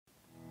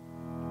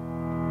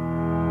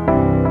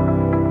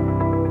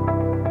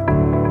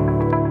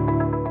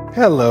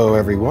Hello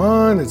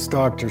everyone, it's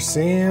Dr.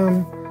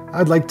 Sam.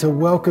 I'd like to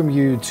welcome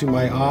you to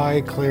my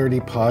Eye Clarity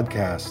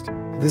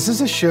podcast. This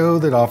is a show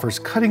that offers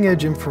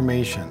cutting-edge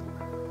information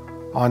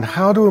on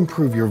how to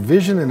improve your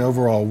vision and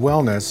overall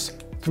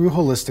wellness through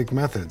holistic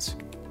methods.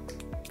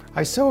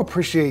 I so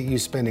appreciate you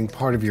spending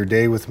part of your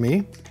day with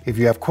me. If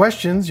you have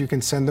questions, you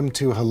can send them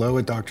to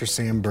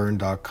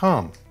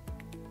hello@drsambyrne.com.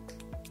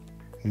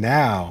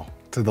 Now,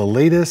 to the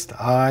latest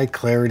Eye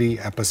Clarity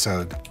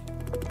episode.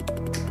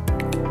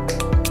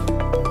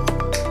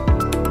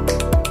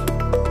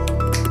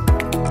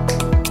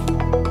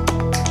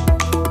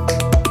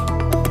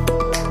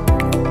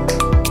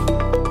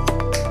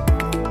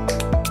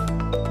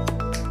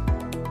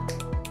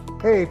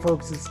 Hey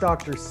folks, it's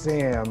Dr.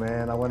 Sam,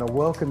 and I want to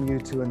welcome you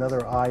to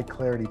another Eye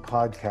Clarity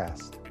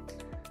podcast.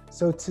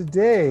 So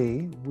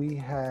today we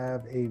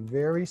have a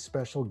very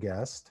special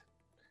guest.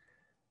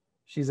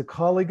 She's a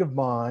colleague of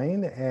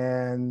mine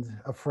and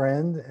a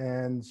friend,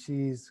 and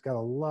she's got a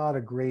lot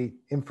of great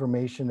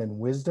information and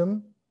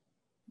wisdom.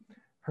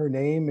 Her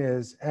name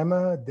is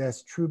Emma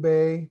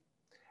Destrubé,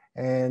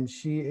 and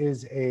she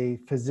is a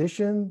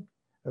physician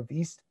of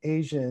East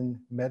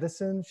Asian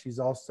medicine. She's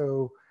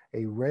also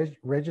a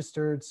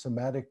registered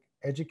somatic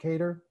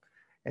educator,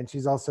 and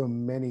she's also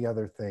many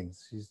other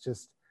things. She's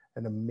just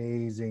an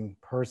amazing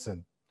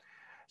person.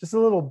 Just a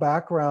little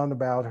background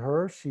about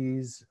her.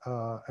 She's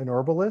an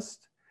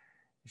herbalist.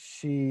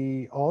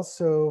 She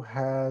also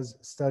has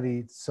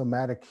studied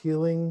somatic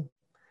healing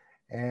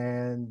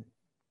and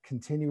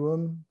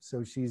continuum.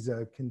 So she's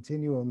a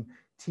continuum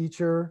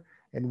teacher,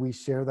 and we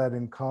share that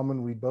in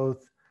common. We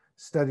both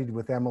studied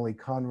with Emily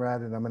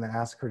Conrad, and I'm going to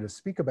ask her to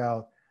speak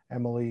about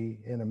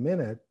Emily in a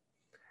minute.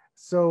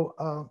 So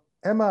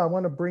Emma, I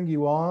want to bring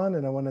you on,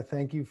 and I want to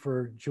thank you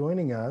for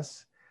joining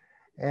us.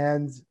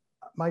 And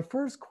my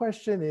first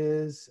question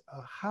is,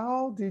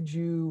 how did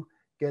you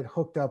get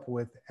hooked up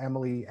with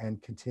Emily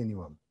and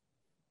Continuum?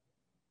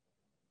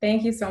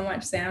 Thank you so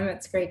much, Sam.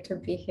 It's great to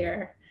be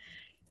here.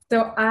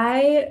 So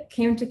I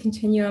came to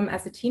Continuum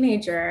as a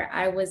teenager.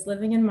 I was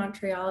living in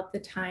Montreal at the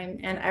time,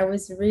 and I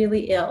was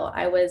really ill.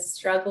 I was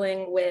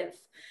struggling with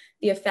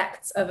the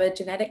effects of a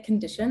genetic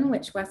condition,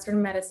 which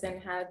Western medicine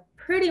had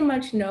pretty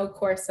much no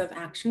course of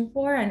action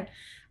for. And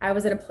I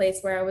was at a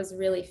place where I was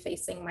really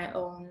facing my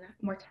own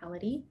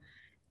mortality.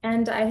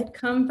 And I had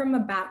come from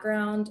a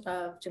background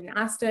of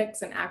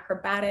gymnastics and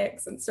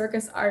acrobatics and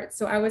circus arts.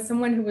 So I was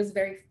someone who was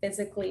very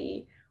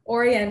physically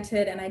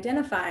oriented and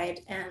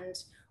identified.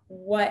 And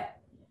what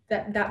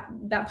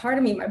that part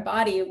of me, my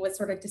body, was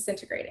sort of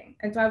disintegrating.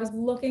 And so I was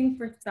looking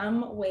for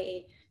some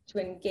way to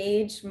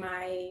engage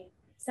my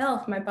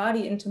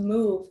body, and to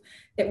move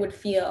that would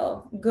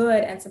feel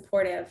good and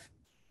supportive,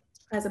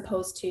 as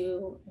opposed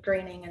to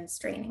draining and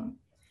straining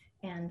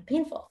and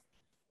painful.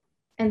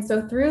 And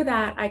so through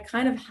that, I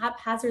kind of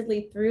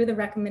haphazardly, through the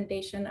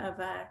recommendation of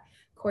a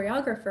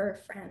choreographer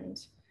friend,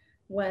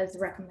 was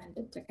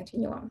recommended to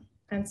Continuum.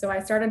 And so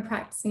I started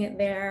practicing it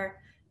there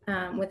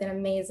with an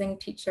amazing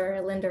teacher,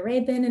 Linda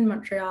Rabin, in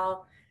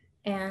Montreal.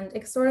 And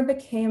it sort of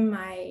became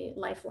my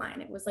lifeline.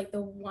 It was like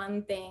the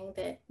one thing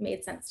that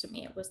made sense to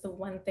me. It was the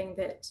one thing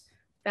that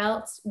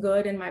felt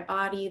good in my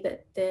body,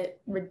 that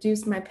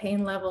reduced my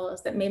pain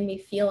levels, that made me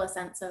feel a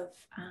sense of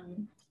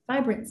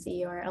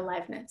vibrancy or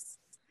aliveness.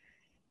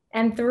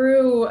 And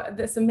through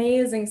this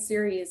amazing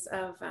series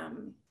of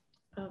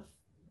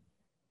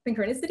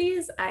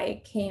synchronicities,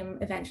 I came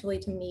eventually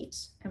to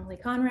meet Emily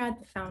Conrad,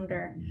 the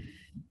founder.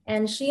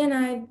 And she and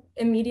I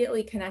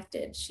immediately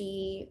connected.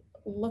 She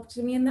looked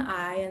me in the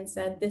eye and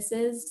said, "This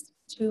is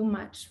too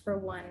much for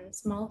one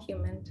small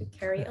human to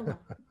carry alone."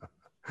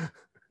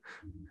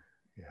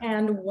 Yeah.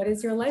 And what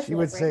is your life? She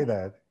would say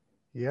that.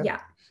 Yeah.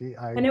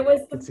 I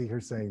could see her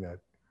saying that.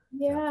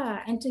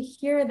 Yeah. And to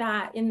hear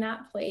that in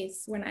that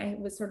place, when I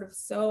was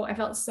I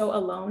felt so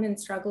alone and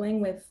struggling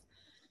with,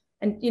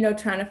 and,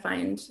 trying to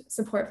find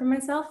support for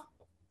myself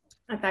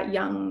at that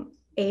young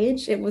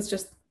age, it was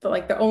just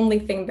the only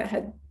thing that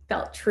had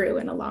felt true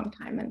in a long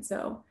time. And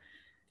so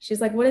she's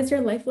like, "What is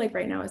your life like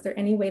right now? Is there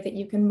any way that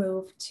you can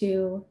move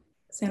to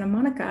Santa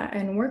Monica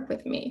and work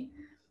with me?"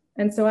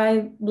 And so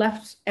I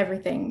left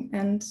everything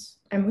and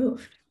I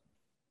moved.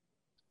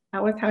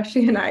 That was how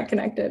she and I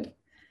connected.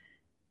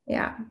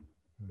 Yeah.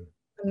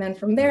 And then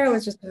from there, it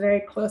was just a very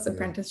close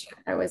apprenticeship.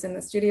 I was in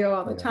the studio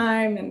all the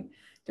time and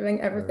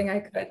doing everything I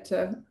could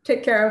to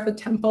take care of the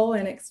temple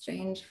in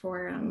exchange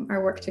for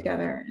our work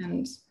together.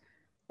 And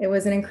it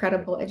was an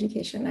incredible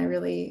education. I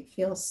really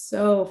feel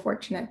so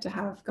fortunate to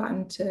have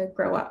gotten to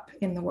grow up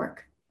in the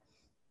work.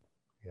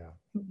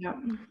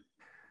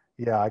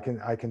 Yeah,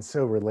 I can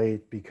so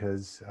relate,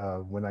 because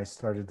when I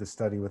started to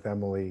study with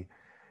Emily,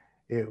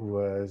 it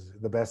was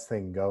the best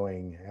thing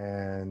going,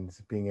 and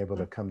being able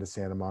to come to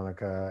Santa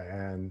Monica.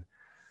 And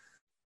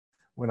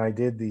when I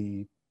did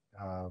the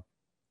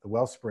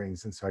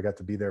Wellsprings, and so I got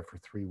to be there for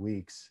 3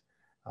 weeks,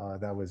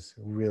 that was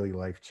really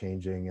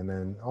life-changing. And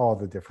then all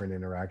the different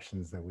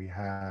interactions that we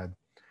had.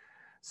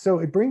 So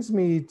it brings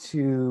me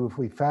to, if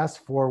we fast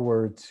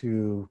forward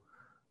to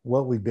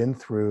what we've been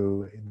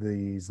through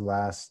these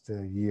last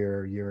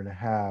year and a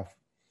half,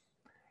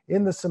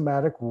 in the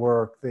somatic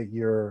work that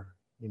you're,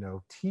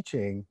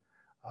 teaching,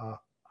 uh,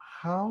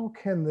 how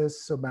can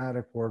this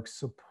somatic work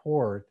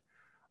support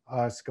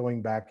us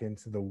going back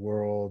into the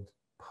world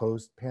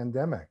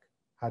post-pandemic?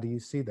 How do you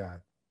see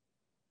that?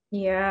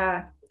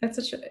 Yeah, it's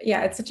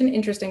such an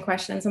interesting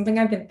question, something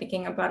I've been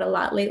thinking about a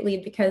lot lately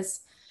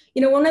because,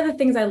 one of the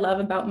things I love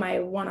about my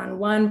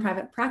one-on-one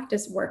private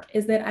practice work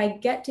is that I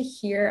get to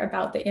hear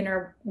about the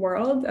inner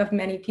world of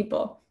many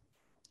people.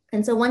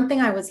 And so one thing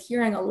I was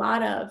hearing a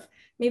lot of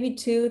maybe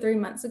 2, 3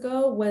 months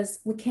ago was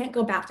we can't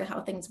go back to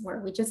how things were.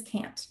 We just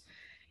can't.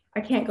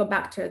 I can't go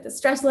back to the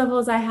stress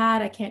levels I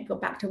had. I can't go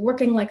back to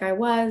working like I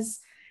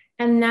was.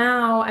 And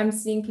now I'm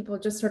seeing people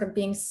just sort of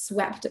being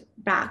swept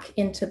back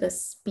into the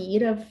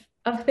speed of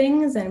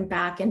things and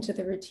back into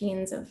the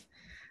routines of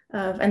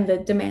and the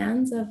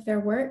demands of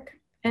their work.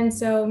 And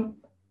so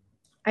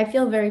I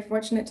feel very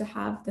fortunate to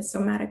have the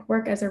somatic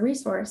work as a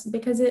resource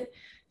because it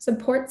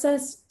supports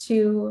us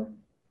to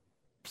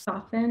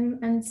soften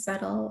and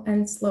settle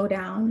and slow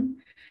down.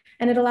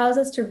 And it allows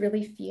us to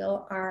really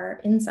feel our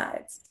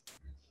insides.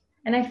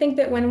 And I think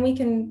that when we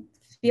can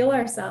feel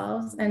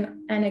ourselves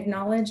and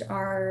acknowledge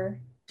our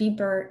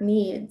deeper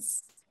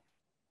needs,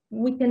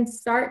 we can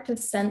start to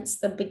sense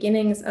the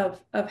beginnings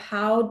of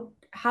how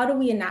do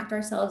we enact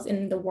ourselves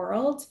in the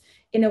world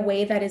in a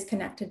way that is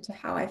connected to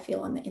how I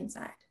feel on the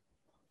inside.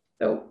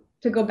 So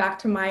to go back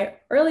to my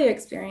early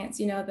experience,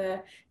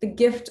 the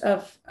gift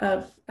of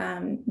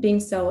being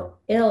so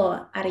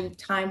ill at a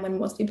time when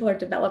most people are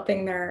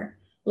developing their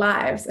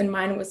lives, and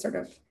mine was sort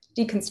of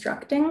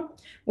deconstructing,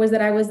 was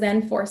that I was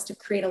then forced to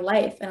create a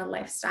life and a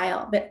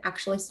lifestyle that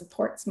actually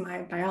supports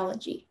my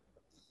biology.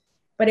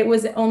 But it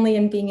was only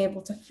in being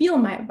able to feel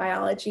my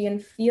biology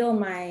and feel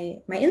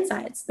my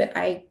insides that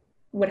I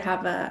would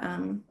have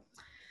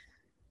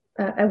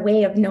a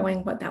way of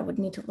knowing what that would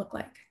need to look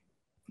like.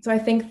 So I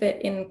think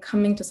that in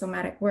coming to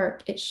somatic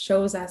work, it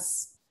shows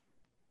us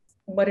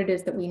what it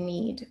is that we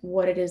need,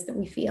 what it is that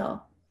we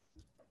feel.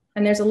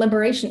 And there's a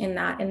liberation in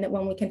that, and that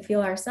when we can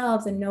feel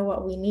ourselves and know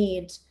what we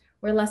need,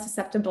 we're less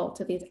susceptible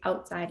to these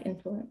outside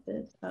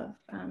influences Sure.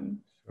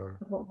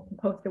 of what we're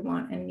supposed to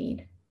want and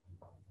need.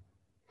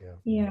 Yeah.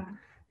 Yeah.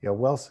 Yeah,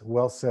 well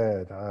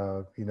said.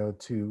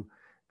 To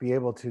be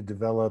able to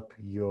develop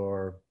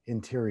your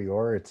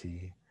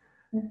interiority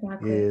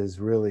Exactly. is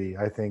really,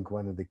 I think,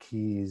 one of the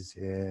keys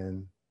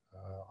in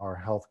our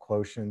health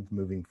quotient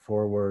moving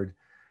forward.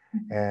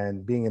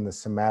 And being in the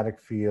somatic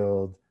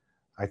field,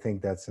 I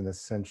think that's an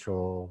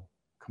essential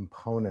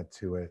component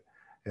to it.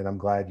 And I'm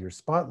glad you're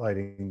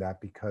spotlighting that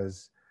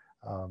because,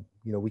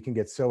 we can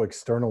get so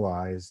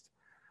externalized.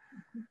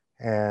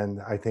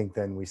 And I think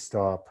then we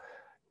stop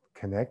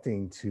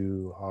connecting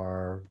to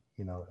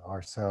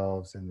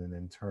ourselves in an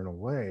internal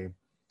way.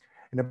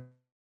 And it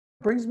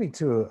brings me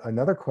to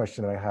another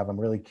question that I have, I'm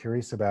really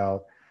curious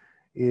about,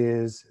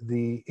 is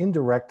the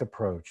indirect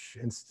approach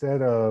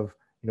instead of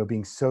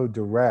being so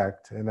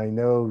direct. And I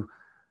know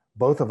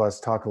both of us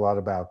talk a lot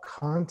about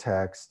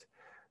context.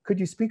 Could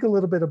you speak a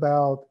little bit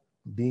about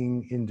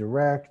being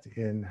indirect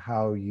in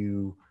how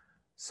you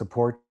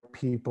support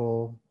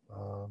people?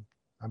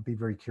 I'd be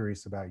very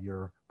curious about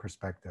your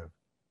perspective.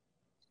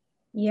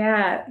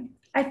 Yeah,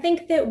 I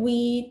think that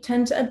we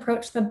tend to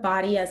approach the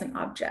body as an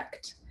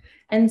object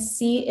and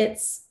see it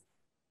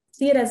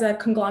as a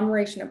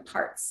conglomeration of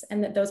parts,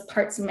 and that those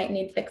parts might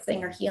need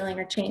fixing or healing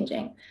or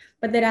changing,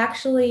 but that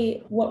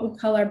actually what we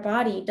call our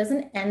body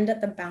doesn't end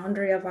at the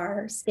boundary of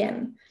our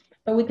skin,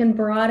 but we can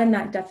broaden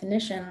that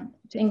definition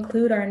to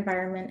include our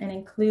environment and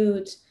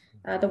include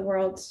the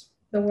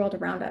world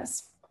around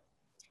us.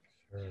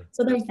 Sure.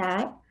 So there's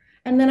that.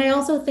 And then I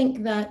also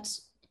think that,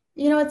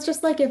 it's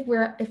just like if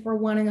we're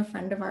wanting a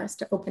friend of ours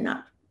to open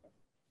up,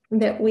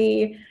 that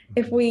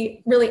if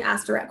we really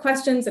ask direct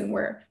questions and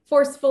we're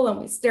forceful and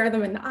we stare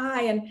them in the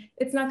eye, and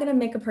it's not going to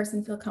make a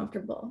person feel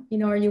comfortable,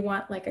 or you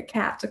want like a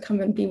cat to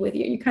come and be with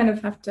you. You kind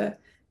of have to,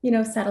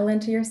 settle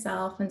into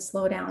yourself and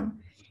slow down.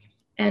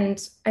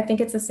 And I think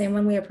it's the same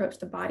when we approach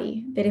the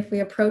body, that if we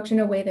approach in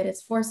a way that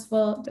is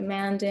forceful,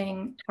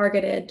 demanding,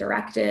 targeted,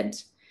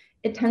 directed,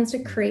 it tends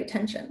to create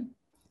tension.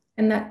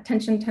 And that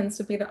tension tends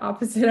to be the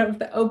opposite of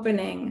the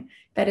opening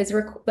that is a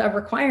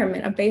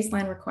requirement, a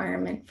baseline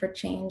requirement for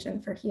change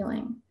and for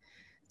healing.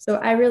 So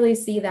I really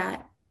see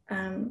that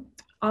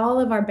all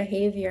of our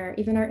behavior,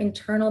 even our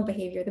internal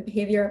behavior, the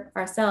behavior of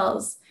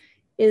ourselves,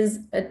 is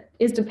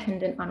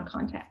dependent on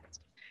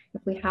context.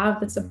 If we have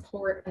the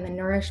support and the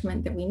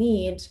nourishment that we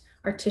need,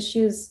 our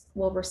tissues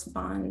will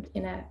respond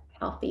in a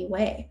healthy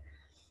way.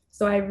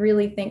 So I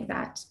really think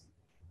that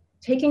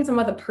taking some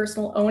of the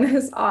personal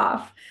onus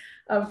off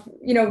of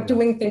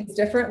doing things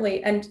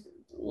differently and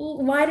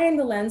widening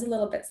the lens a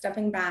little bit,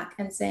 stepping back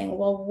and saying,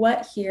 well,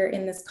 what here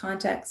in this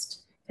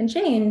context can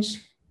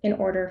change in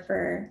order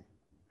for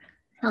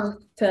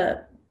health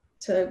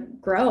to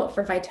grow,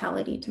 for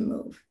vitality to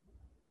move.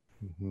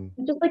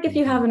 Mm-hmm. Just like if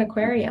you have an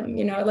aquarium,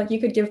 you know, like you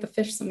could give the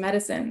fish some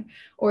medicine,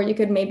 or you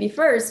could maybe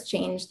first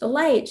change the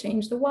light,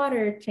 change the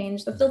water,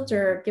 change the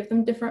filter, give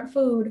them different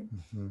food.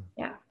 Mm-hmm.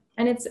 Yeah.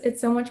 And it's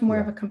so much more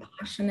Yeah. of a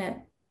compassionate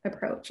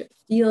approach. It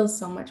feels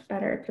so much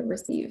better to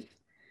receive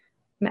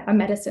a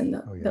medicine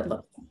that, Oh, yeah. that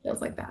looks and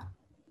feels like that.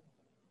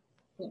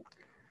 Yeah.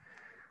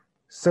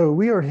 So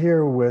we are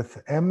here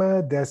with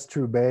Emma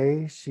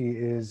Destrubé. She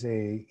is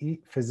a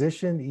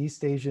physician,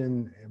 East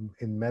Asian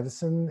in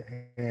medicine,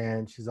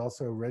 and she's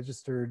also a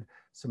registered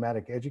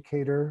somatic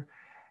educator.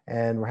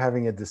 And we're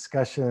having a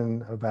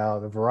discussion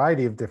about a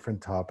variety of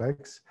different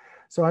topics.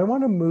 So I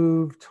want to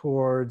move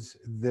towards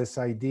this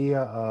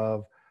idea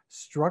of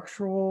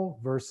structural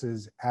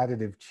versus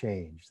additive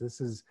change.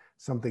 This is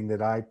something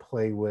that I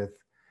play with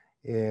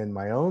in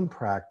my own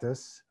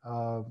practice.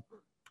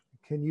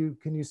 Can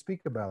you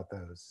speak about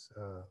those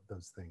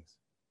things?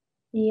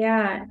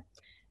 Yeah.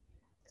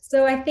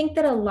 So I think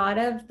that a lot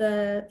of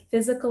the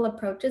physical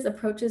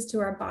approaches to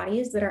our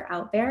bodies that are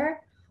out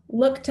there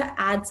look to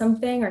add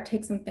something or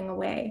take something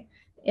away.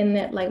 In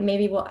that, like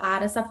maybe we'll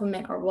add a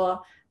supplement, or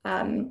we'll,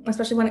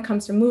 especially when it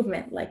comes to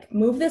movement, like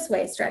move this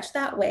way, stretch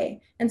that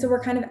way. And so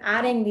we're kind of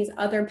adding these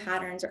other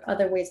patterns or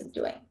other ways of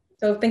doing.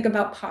 So think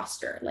about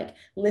posture, like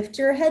lift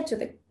your head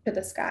to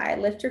the sky,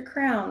 lift your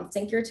crown,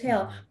 sink your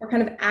tail. We're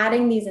kind of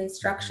adding these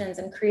instructions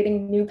and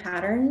creating new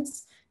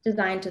patterns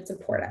designed to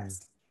support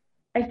us.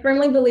 I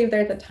firmly believe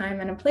there's a time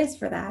and a place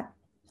for that.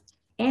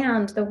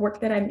 And the work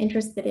that I'm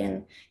interested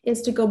in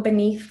is to go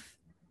beneath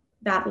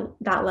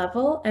that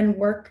level and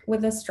work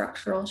with a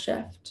structural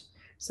shift,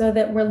 so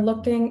that we're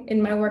looking, in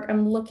my work,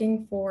 I'm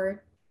looking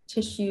for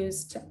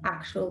tissues to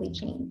actually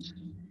change,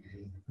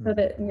 so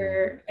that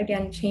we're,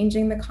 again,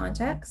 changing the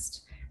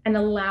context and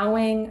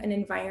allowing an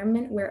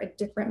environment where a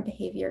different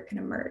behavior can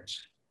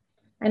emerge.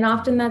 And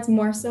often that's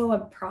more so a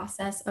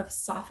process of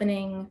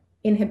softening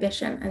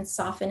inhibition and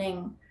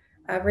softening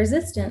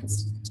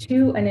resistance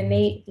to an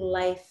innate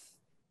life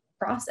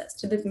process,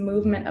 to this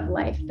movement of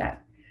life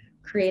that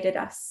created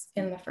us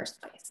in the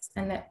first place,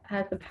 and that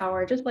has the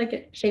power, just like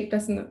it shaped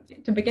us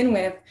to begin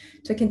with,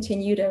 to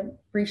continue to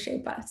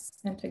reshape us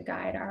and to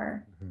guide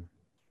our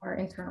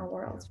internal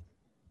world.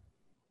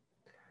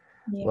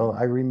 Yeah. Well,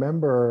 I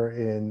remember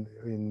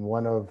in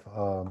one of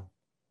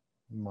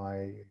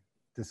my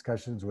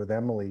discussions with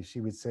Emily, she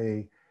would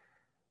say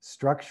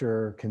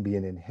structure can be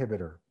an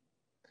inhibitor.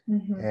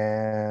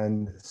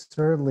 And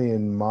certainly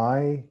in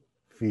my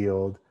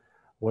field,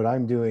 what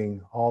I'm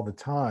doing all the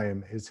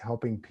time is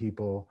helping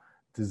people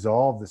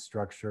dissolve the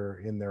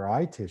structure in their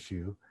eye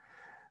tissue,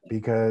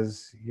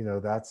 because, you know,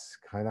 that's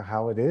kind of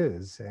how it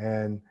is.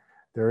 And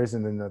there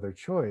isn't another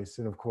choice.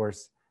 And of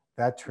course,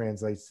 that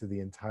translates to the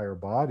entire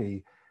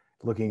body,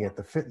 looking at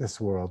the fitness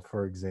world,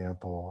 for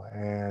example,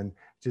 and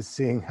just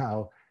seeing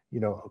how, you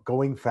know,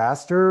 going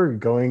faster,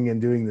 going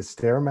and doing the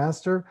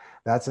Stairmaster,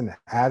 that's an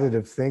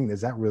additive thing.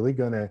 Is that really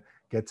going to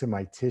get to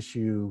my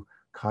tissue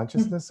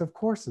consciousness? Of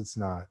course it's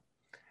not.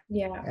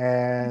 Yeah.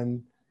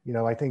 And, you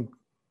know, I think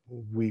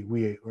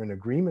we are in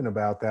agreement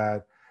about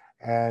that.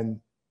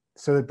 And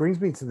so it brings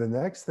me to the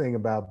next thing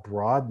about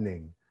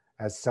broadening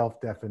as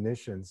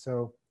self-definition.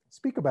 So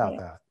speak about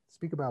that.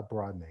 Speak about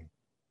broadening.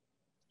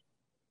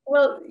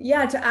 Well,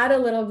 yeah, to add a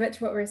little bit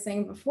to what we were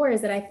saying before,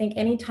 is that I think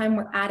anytime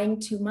we're adding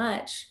too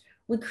much,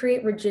 we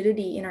create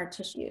rigidity in our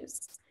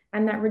tissues.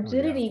 And that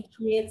rigidity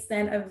creates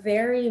then a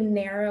very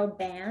narrow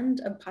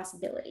band of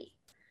possibility.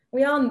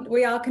 We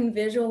all can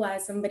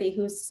visualize somebody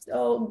who's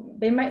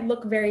they might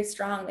look very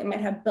strong, they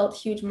might have built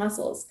huge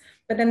muscles,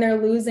 but then they're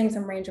losing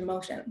some range of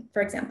motion,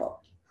 for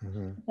example.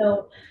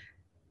 So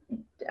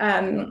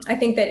I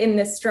think that in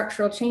this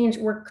structural change,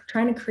 we're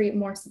trying to create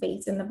more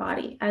space in the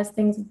body. As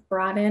things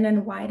broaden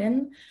and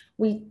widen,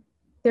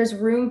 there's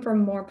room for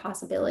more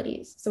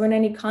possibilities. So in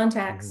any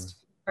context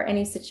or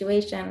any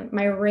situation,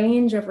 my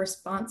range of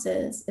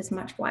responses is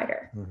much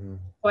wider.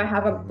 So I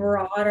have a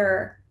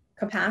broader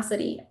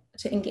capacity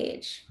to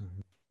engage.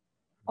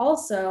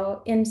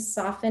 Also, in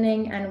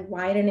softening and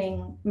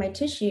widening my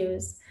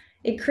tissues,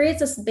 it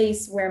creates a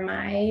space where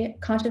my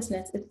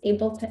consciousness is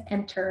able to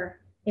enter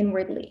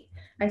inwardly.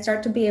 I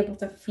start to be able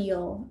to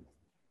feel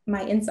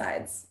my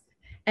insides.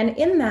 And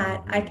in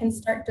that, I can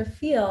start to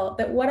feel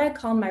that what I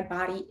call my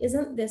body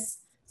isn't this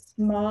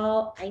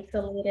small,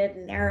 isolated,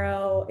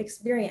 narrow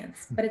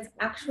experience, but it's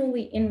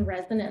actually in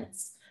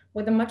resonance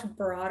with a much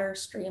broader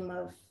stream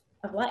of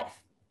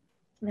life.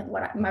 And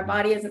my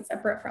body isn't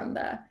separate from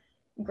the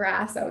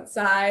grass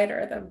outside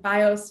or the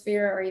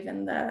biosphere or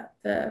even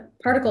the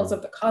particles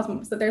of the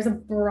cosmos, that there's a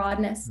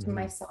broadness to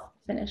my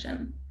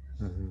self-definition.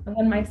 And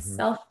when my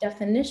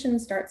self-definition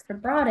starts to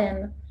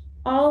broaden,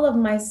 all of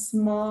my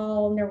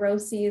small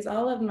neuroses,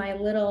 all of my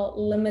little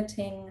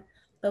limiting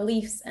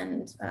beliefs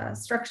and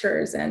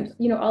structures and,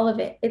 you know, all of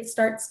it, it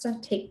starts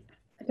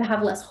to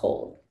have less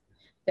hold.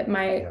 That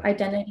my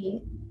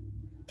identity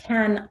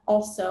can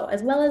also,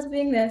 as well as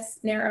being this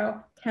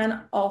narrow,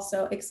 can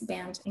also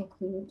expand,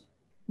 include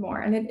more.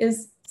 And it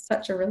is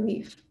such a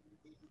relief.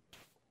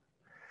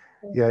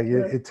 Yeah,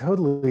 it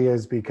totally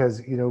is,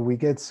 because we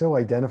get so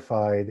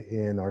identified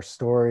in our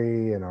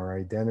story and our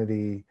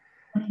identity,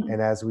 Mhm.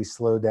 and as we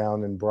slow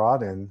down and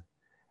broaden,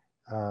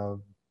 uh,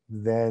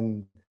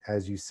 then,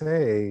 as you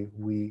say,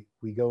 we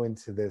go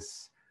into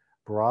this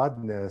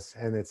broadness,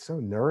 and it's so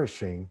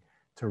nourishing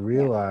to Yeah,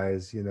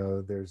 realize,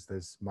 there's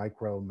this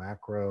micro,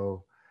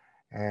 macro,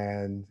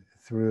 and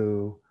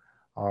through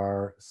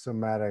our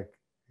somatic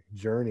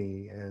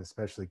journey, and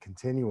especially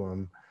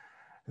continuum,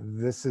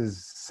 this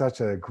is such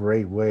a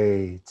great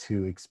way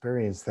to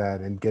experience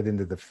that and get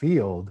into the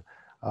field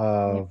yeah,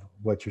 of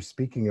what you're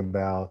speaking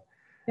about.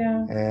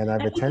 yeah. And I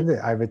think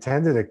I've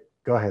attended it.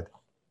 Go ahead.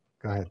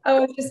 Go ahead. I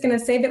was just going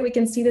to say that we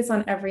can see this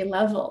on every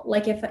level.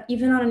 Like if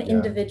even on an Yeah.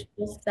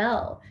 individual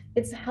cell,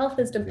 its health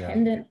is Yeah.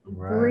 dependent on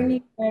Right.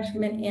 bringing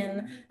nourishment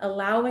in,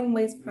 allowing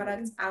waste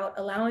products out,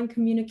 allowing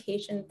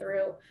communication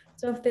through.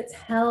 So if it's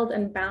held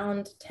and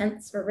bound,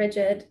 tense or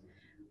rigid,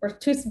 or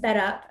too sped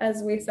up,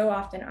 as we so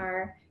often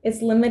are,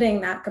 it's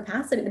limiting that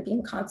capacity to be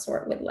in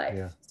consort with life.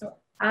 Yeah. So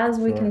as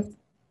we Sure. can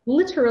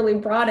literally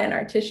broaden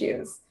our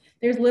tissues,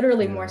 there's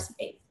literally more Yeah.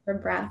 space for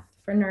breath,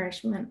 for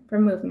nourishment, for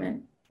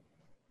movement.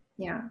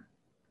 Yeah.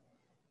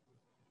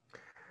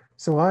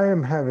 So I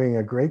am having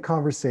a great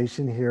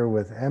conversation here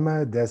with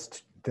Emma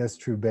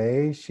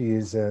Destrubé. She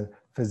is a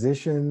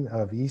physician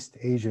of East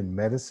Asian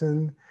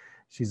medicine.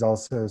 She's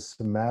also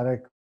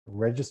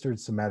registered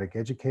somatic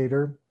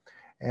educator.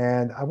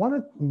 And I want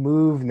to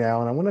move now,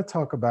 and I want to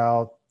talk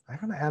about, I'm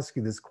going to ask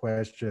you this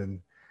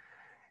question.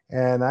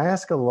 And I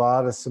ask a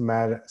lot of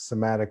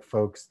somatic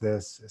folks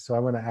this. So I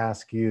want to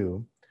ask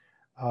you,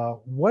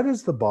 what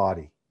is the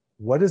body?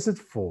 What is it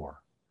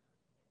for?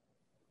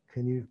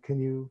 Can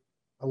you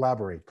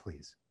elaborate,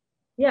 please?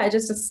 Yeah,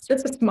 just a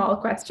small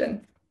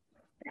question.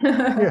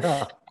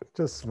 Yeah,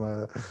 just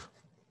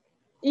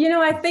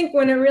I think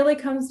when it really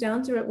comes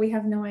down to it, we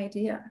have no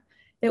idea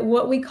that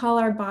what we call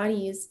our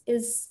bodies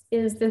is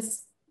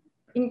this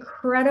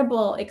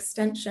incredible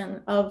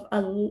extension of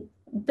a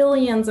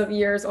billions of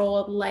years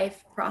old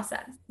life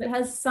process that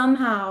has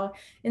somehow,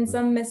 in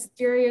some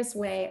mysterious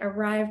way,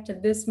 arrived to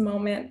this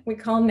moment we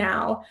call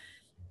now,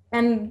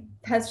 and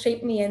has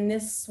shaped me in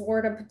this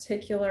sort of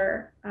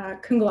particular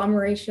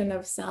conglomeration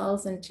of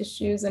cells and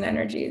tissues and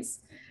energies.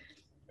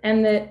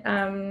 And that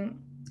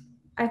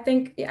I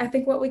think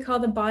what we call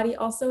the body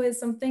also is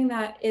something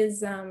that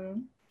is a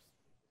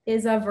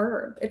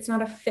verb. It's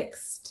not a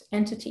fixed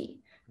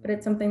entity, but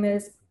it's something that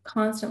is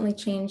constantly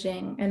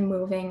changing and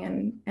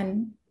moving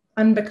and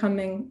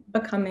unbecoming,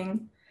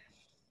 becoming.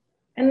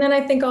 And then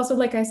I think also,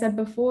 like I said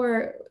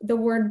before, the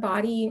word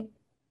body,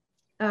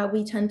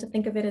 we tend to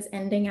think of it as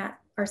ending at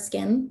our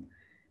skin,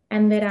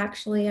 and that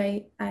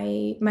actually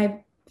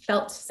my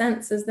felt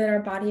sense is that our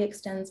body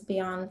extends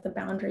beyond the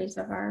boundaries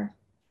of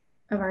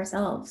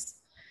ourselves,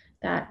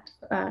 that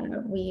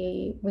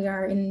we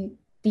are in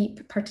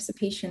deep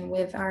participation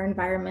with our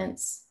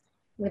environments,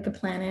 with the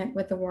planet,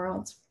 with the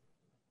world.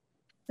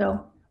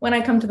 So when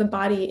I come to the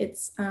body,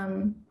 it's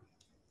an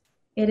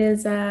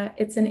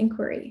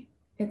inquiry.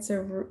 It's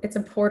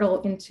a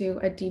portal into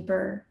a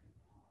deeper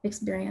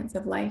experience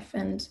of life,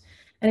 and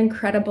an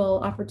incredible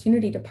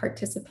opportunity to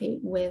participate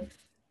with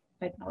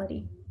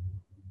vitality.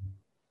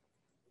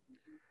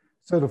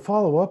 So to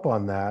follow up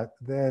on that,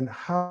 then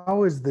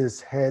how is this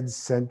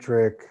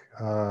head-centric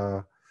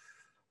kind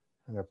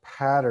of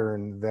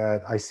pattern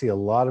that I see a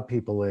lot of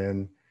people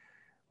in,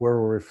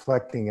 where we're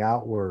reflecting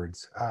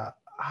outwards?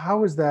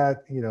 How is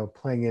that,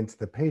 playing into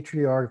the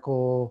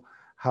patriarchal?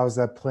 How is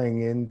that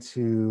playing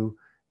into,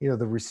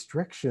 the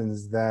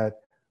restrictions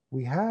that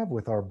we have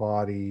with our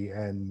body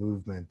and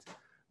movement?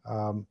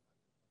 Um,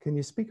 can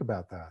you speak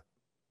about that?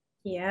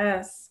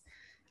 Yes.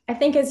 I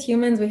think as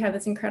humans, we have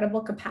this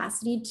incredible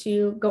capacity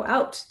to go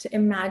out, to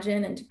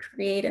imagine and to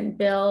create and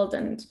build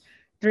and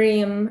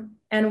dream.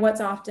 And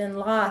what's often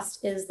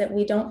lost is that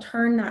we don't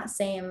turn that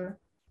same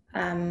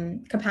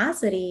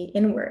capacity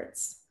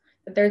inwards.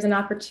 That there's an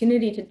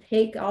opportunity to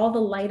take all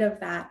the light of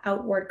that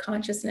outward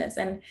consciousness,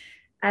 and,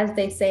 as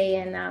they say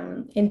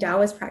in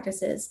Taoist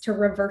practices, to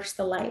reverse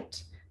the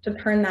light, to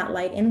turn that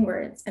light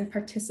inwards and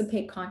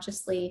participate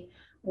consciously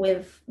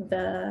with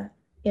the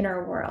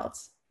inner world.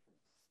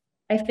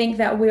 I think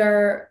that we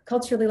are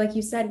culturally, like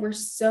you said, we're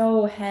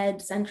so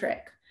head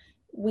centric.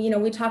 We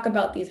talk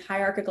about these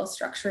hierarchical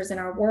structures in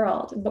our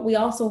world, but we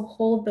also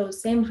hold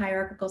those same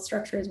hierarchical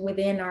structures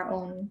within our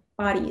own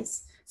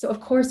bodies. So of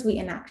course we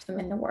enact them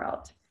in the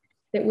world.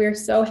 That we're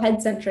so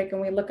head centric,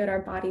 and we look at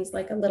our bodies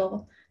like a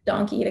little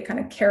donkey to kind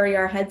of carry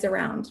our heads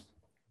around.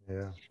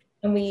 Yeah,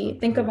 And so we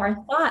think of true.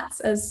 our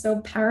thoughts as so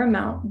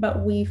paramount,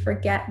 but we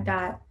forget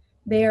that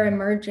they are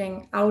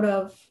emerging out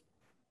of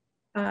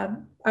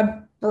a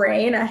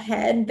brain, a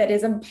head that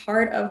is a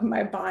part of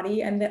my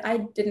body, and that I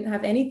didn't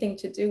have anything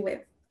to do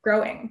with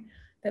growing,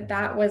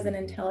 that was an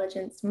Mhm.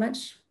 intelligence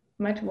much,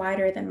 much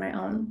wider than my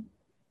own.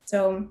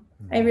 So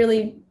I Mhm.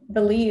 really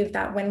believe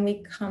that when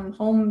we come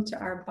home to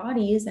our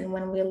bodies, and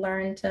when we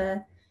learn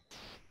to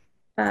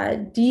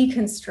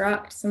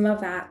deconstruct some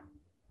of that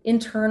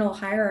internal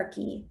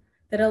hierarchy,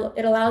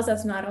 it allows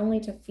us not only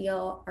to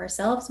feel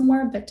ourselves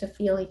more, but to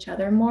feel each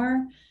other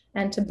more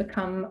and to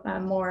become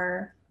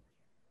more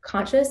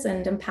conscious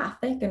and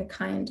empathic and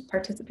kind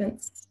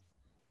participants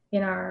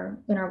in our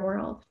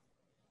world.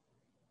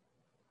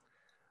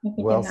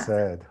 Well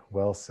said.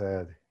 Well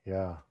said.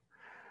 Yeah.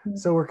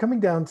 So we're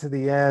coming down to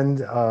the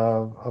end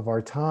of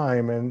our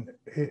time. And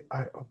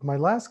my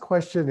last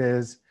question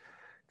is,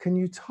 can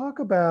you talk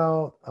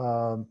about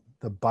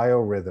the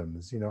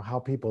biorhythms, how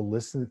people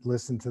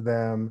listen to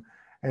them,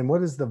 and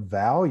what is the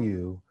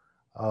value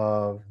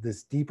of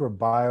this deeper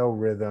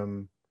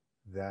biorhythm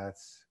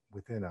that's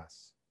within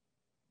us?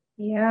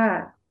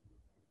 Yeah.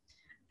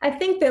 I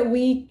think that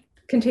we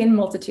contain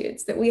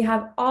multitudes, that we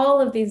have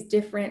all of these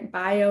different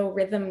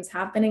biorhythms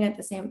happening at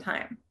the same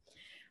time.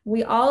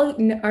 We all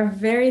are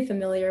very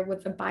familiar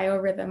with the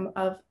biorhythm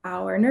of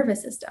our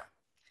nervous system.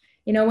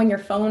 When your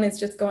phone is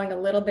just going a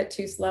little bit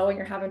too slow and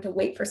you're having to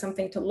wait for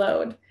something to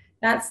load,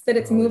 that's that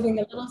it's moving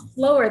a little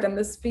slower than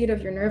the speed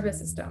of your nervous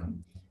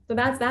system. So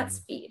that's that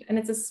speed. And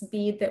it's a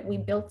speed that we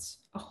built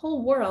a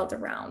whole world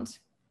around.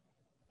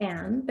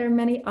 And there are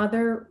many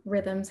other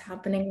rhythms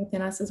happening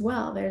within us as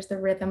well. There's the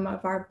rhythm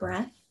of our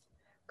breath,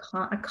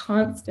 a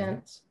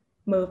constant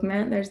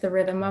movement. There's the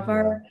rhythm of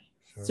our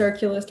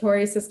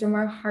circulatory system,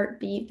 our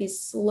heartbeat, these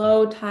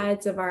slow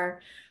tides of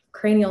our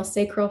cranial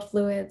sacral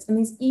fluids, and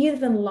these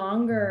even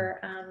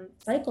longer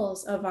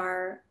cycles of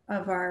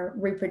our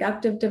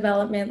reproductive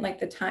development, like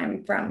the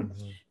time from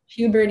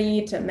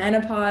puberty to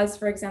menopause,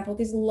 for example,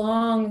 these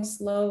long,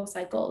 slow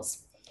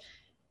cycles.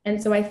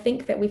 And so I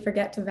think that we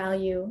forget to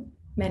value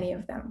many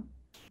of them.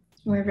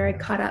 We're very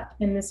caught up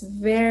in this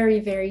very,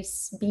 very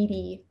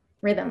speedy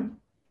rhythm.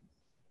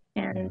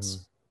 And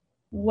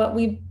what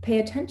we pay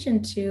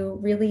attention to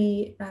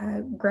really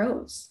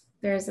grows.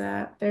 There's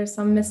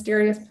some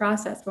mysterious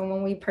process, but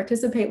when we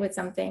participate with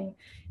something,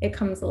 it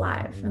comes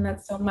alive. And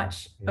that's so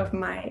much of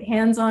my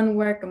hands-on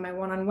work and my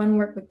one-on-one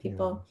work with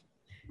people.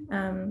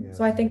 So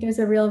I think there's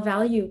a real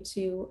value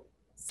to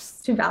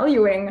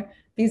valuing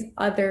these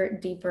other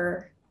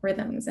deeper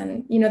rhythms.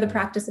 And, the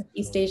practice of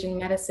East Asian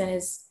medicine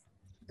is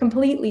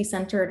completely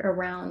centered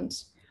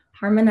around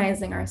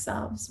harmonizing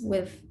ourselves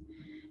with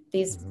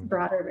these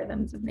broader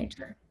rhythms of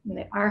nature. And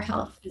that our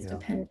health is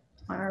dependent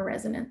on our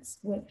resonance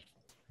with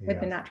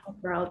the natural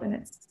world and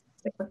its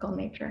cyclical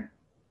nature.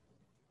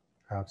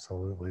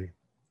 Absolutely.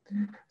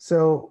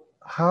 So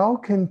how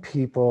can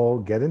people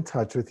get in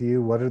touch with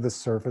you? What are the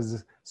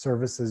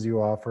services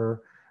you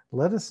offer?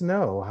 Let us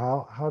know.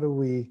 How do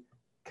we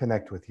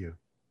connect with you?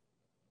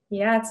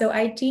 Yeah, so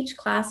I teach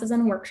classes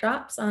and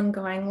workshops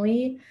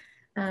ongoingly,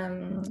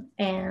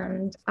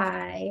 and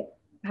I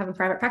have a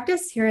private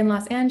practice here in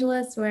Los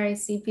Angeles where I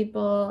see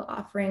people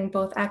offering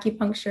both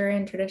acupuncture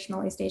and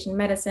traditional East Asian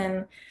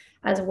medicine,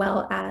 as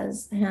well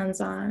as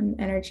hands-on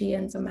energy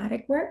and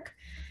somatic work.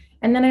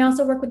 And then I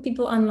also work with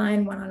people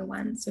online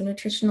one-on-one, so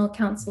nutritional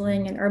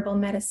counseling and herbal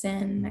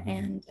medicine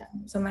and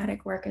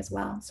somatic work as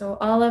well. So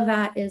all of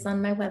that is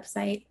on my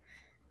website,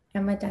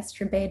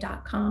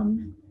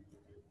 emmadestrubé.com.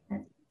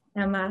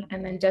 Emma,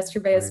 and then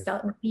Destrubé is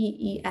spelled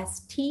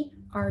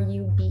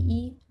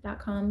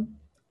Destrube.com.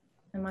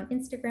 I'm on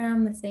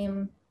Instagram, the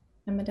same,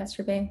 Emma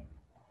Destrubé.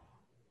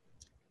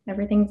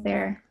 Everything's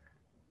there.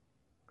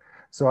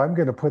 So I'm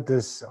going to put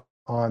this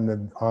on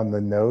the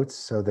notes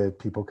so that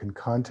people can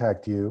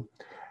contact you.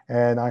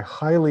 And I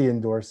highly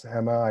endorse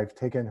Emma. I've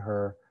taken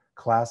her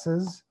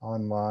classes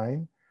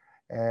online,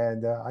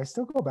 and I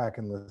still go back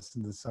and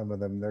listen to some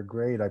of them. They're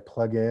great. I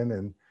plug in,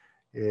 and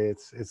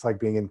it's like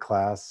being in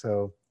class.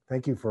 So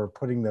thank you for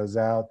putting those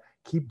out.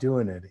 Keep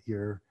doing it.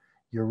 You're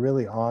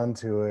really on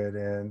to it,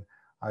 and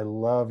I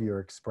love your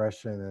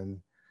expression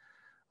and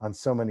on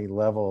so many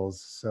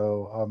levels.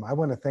 So I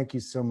want to thank you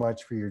so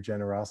much for your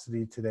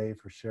generosity today,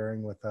 for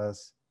sharing with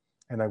us,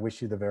 and I wish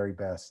you the very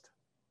best.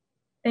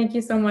 Thank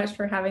you so much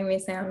for having me,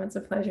 Sam. It's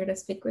a pleasure to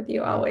speak with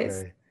you always.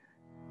 Okay.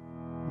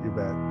 You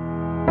bet.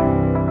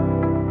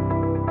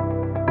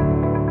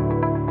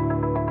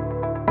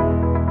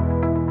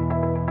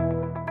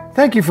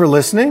 Thank you for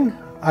listening.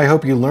 I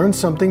hope you learned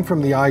something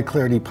from the Eye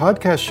Clarity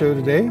podcast show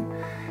today.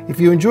 If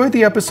you enjoyed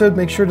the episode,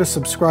 make sure to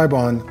subscribe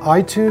on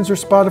iTunes or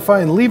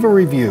Spotify and leave a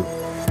review.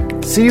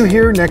 See you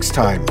here next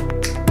time.